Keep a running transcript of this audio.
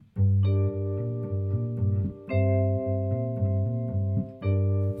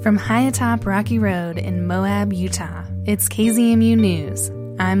From high atop Rocky Road in Moab, Utah, it's KZMU News.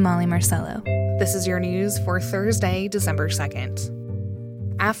 I'm Molly Marcello. This is your news for Thursday, December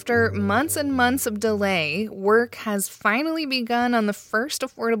 2nd. After months and months of delay, work has finally begun on the first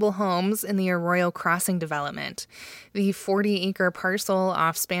affordable homes in the Arroyo Crossing development. The 40-acre parcel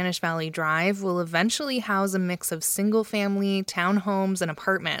off Spanish Valley Drive will eventually house a mix of single-family, townhomes, and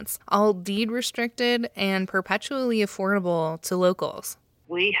apartments, all deed-restricted and perpetually affordable to locals.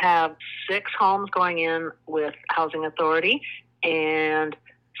 We have 6 homes going in with Housing Authority and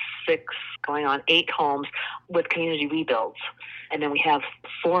 8 homes with community rebuilds. And then we have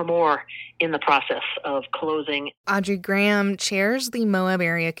 4 more in the process of closing. Audrey Graham chairs the Moab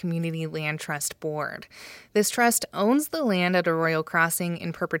Area Community Land Trust Board. This trust owns the land at Arroyo Crossing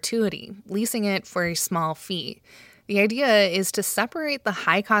in perpetuity, leasing it for a small fee. The idea is to separate the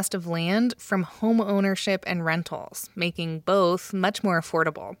high cost of land from home ownership and rentals, making both much more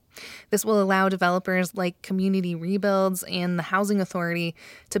affordable. This will allow developers like Community Rebuilds and the Housing Authority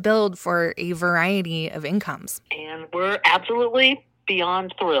to build for a variety of incomes. And we're absolutely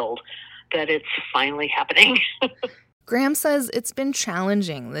beyond thrilled that it's finally happening. Graham says it's been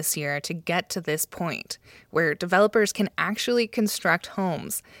challenging this year to get to this point, where developers can actually construct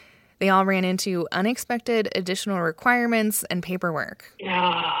homes. They all ran into unexpected additional requirements and paperwork.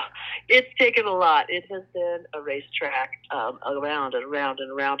 Yeah, it's taken a lot. It has been a racetrack around and around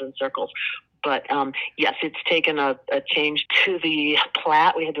and around in circles. But yes, it's taken a change to the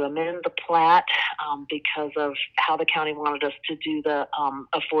plat. We had to amend the plat because of how the county wanted us to do the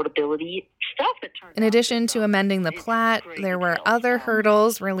affordability stuff. In addition to amending the plat, there were other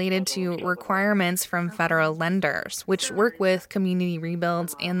hurdles related to requirements from federal lenders, which work with Community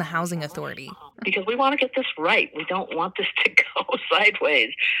Rebuilds and the Housing Authority. Because we want to get this right. We don't want this to go sideways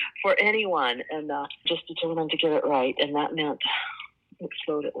for anyone, and just determined to get it right. And that meant it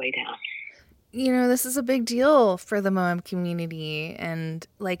slowed it way down. You know, this is a big deal for the Moab community. And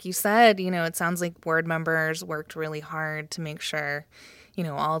like you said, it sounds like board members worked really hard to make sure,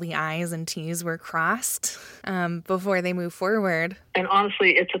 all the I's and T's were crossed before they move forward. And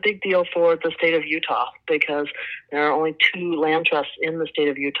honestly, it's a big deal for the state of Utah because there are only 2 land trusts in the state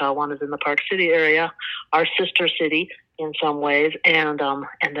of Utah. One is in the Park City area, our sister city in some ways, and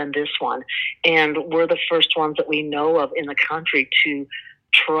then this one. And we're the first ones that we know of in the country to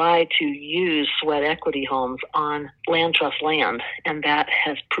try to use sweat equity homes on land trust land, and that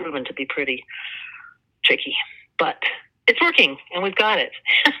has proven to be pretty tricky. But it's working, and we've got it.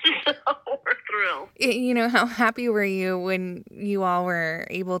 So we're thrilled. How happy were you when you all were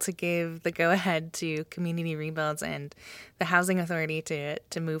able to give the go-ahead to Community Rebuilds and the Housing Authority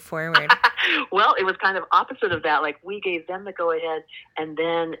to move forward? Well, it was kind of opposite of that. Like, we gave them the go-ahead, and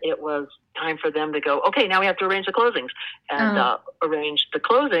then it was time for them to go, okay, now we have to arrange the closings. And arranged the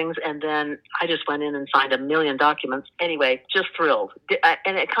closings, and then I just went in and signed 1 million documents. Anyway, just thrilled.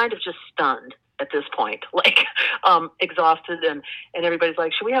 And it kind of just stunned at this point, exhausted, and everybody's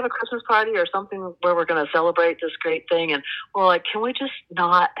like, should we have a Christmas party or something where we're going to celebrate this great thing? And we're like, can we just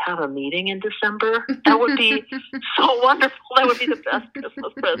not have a meeting in December? That would be so wonderful. That would be the best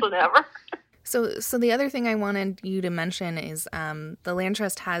Christmas present ever. So the other thing I wanted you to mention is the Land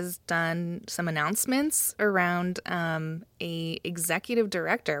Trust has done some announcements around a executive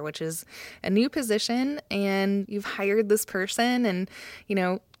director, which is a new position, and you've hired this person. And,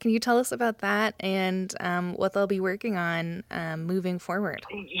 can you tell us about that and what they'll be working on moving forward?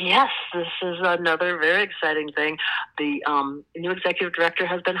 Yes, this is another very exciting thing. The new executive director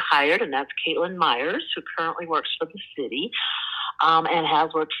has been hired, and that's Caitlin Myers, who currently works for the city. And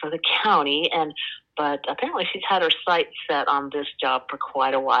has worked for the county, but apparently she's had her sights set on this job for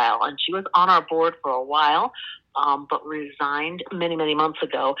quite a while. And she was on our board for a while, but resigned many, many months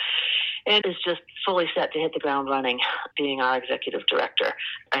ago, and is just fully set to hit the ground running, being our executive director.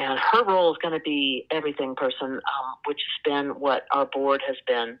 And her role is going to be everything person, which has been what our board has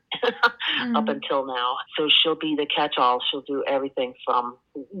been up until now. So she'll be the catch-all. She'll do everything from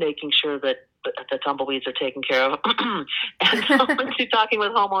making sure that the tumbleweeds are taken care of, and to talking with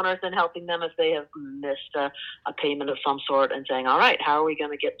homeowners and helping them if they have missed a payment of some sort, and saying, all right, how are we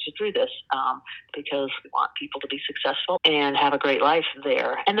going to get you through this? Because we want people to be successful and have a great life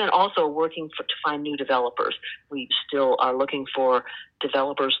there. And then also working to find new developers. We still are looking for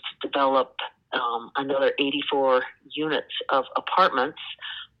developers to develop another 84 units of apartments.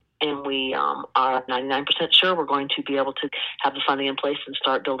 And we are 99% sure we're going to be able to have the funding in place and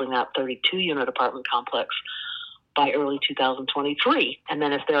start building that 32-unit apartment complex by early 2023. And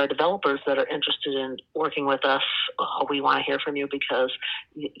then if there are developers that are interested in working with us, we want to hear from you, because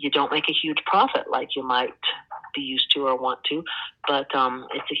you don't make a huge profit like you might be used to or want to, but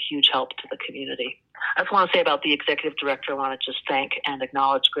it's a huge help to the community. I just want to say about the executive director, I want to just thank and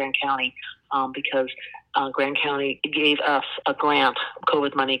acknowledge Grand County because Grand County gave us a grant,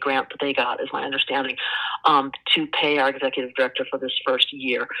 COVID money grant that they got, is my understanding, to pay our executive director for this first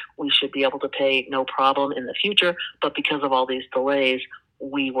year. We should be able to pay no problem in the future, but because of all these delays,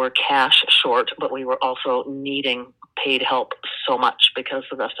 we were cash short, but we were also needing paid help so much because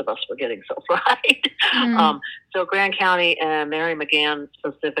the rest of us were getting so fried. Mm. So Grand County and Mary McGann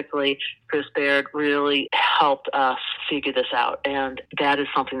specifically, Chris Baird, really helped us figure this out. And that is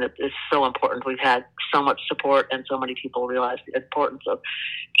something that is so important. We've had so much support and so many people realize the importance of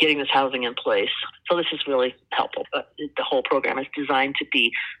getting this housing in place. So this is really helpful. But the whole program is designed to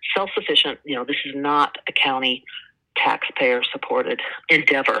be self-sufficient. This is not a county taxpayer-supported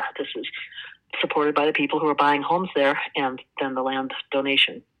endeavor. This is supported by the people who are buying homes there, and then the land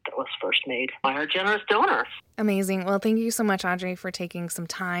donation that was first made by our generous donors. Amazing. Well, thank you so much, Audrey, for taking some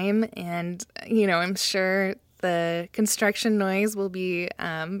time. And, I'm sure the construction noise will be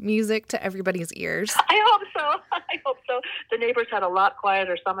music to everybody's ears. I hope so. The neighbors had a lot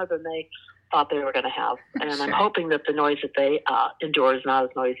quieter summer than they thought they were going to have. And Sure. I'm hoping that the noise that they endure is not as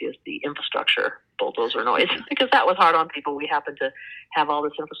noisy as the infrastructure bulldozer noise, because that was hard on people. We happened to have all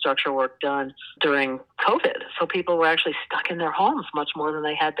this infrastructure work done during COVID. So people were actually stuck in their homes much more than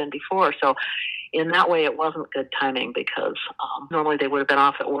they had been before. So in that way, it wasn't good timing because normally they would have been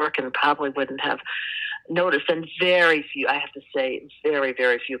off at work and probably wouldn't have noticed. And very few, I have to say, very,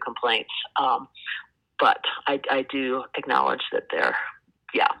 very few complaints. But I do acknowledge that there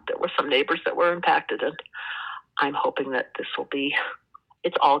were some neighbors that were impacted, and I'm hoping that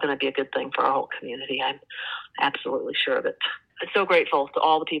it's all going to be a good thing for our whole community. I'm absolutely sure of it. I'm so grateful to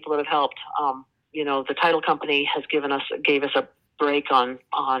all the people that have helped. The title company gave us a break on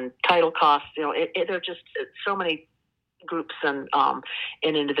title costs. There are just so many groups and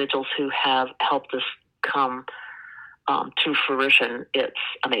individuals who have helped us come to fruition. It's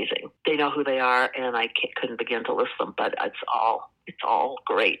amazing. They know who they are, and I couldn't begin to list them, but it's all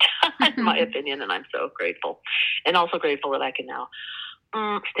great, in my opinion, and I'm so grateful. And also grateful that I can now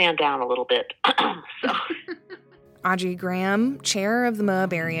stand down a little bit. Audrey Graham, chair of the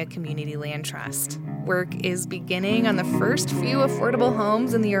Moab Area Community Land Trust. Work is beginning on the first few affordable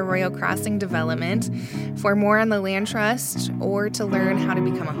homes in the Arroyo Crossing development. For more on the land trust or to learn how to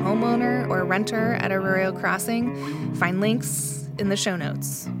become a homeowner or renter at Arroyo Crossing, find links in the show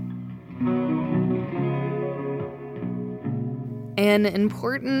notes. An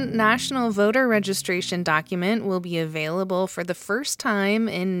important national voter registration document will be available for the first time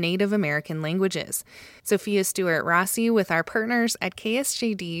in Native American languages. Sophia Stewart Rossi with our partners at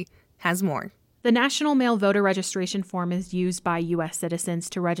KSJD has more. The National Male Voter Registration Form is used by U.S. citizens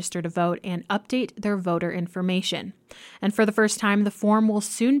to register to vote and update their voter information. And for the first time, the form will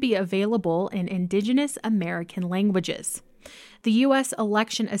soon be available in Indigenous American languages. The U.S.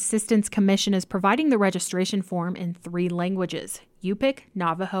 Election Assistance Commission is providing the registration form in 3 languages: Yupik,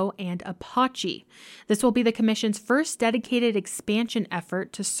 Navajo, and Apache. This will be the Commission's first dedicated expansion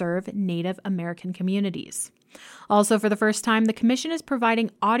effort to serve Native American communities. Also, for the first time, the Commission is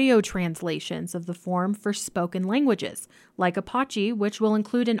providing audio translations of the form for spoken languages, like Apache, which will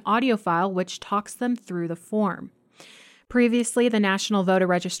include an audio file which talks them through the form. Previously, the National Voter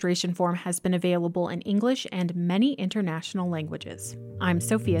Registration Form has been available in English and many international languages. I'm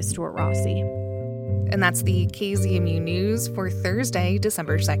Sophia Stewart Rossi. And that's the KZMU News for Thursday,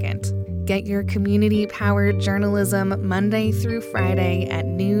 December 2nd. Get your community-powered journalism Monday through Friday at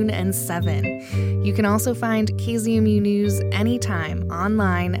noon and 7. You can also find KZMU News anytime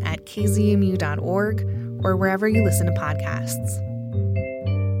online at kzmu.org or wherever you listen to podcasts.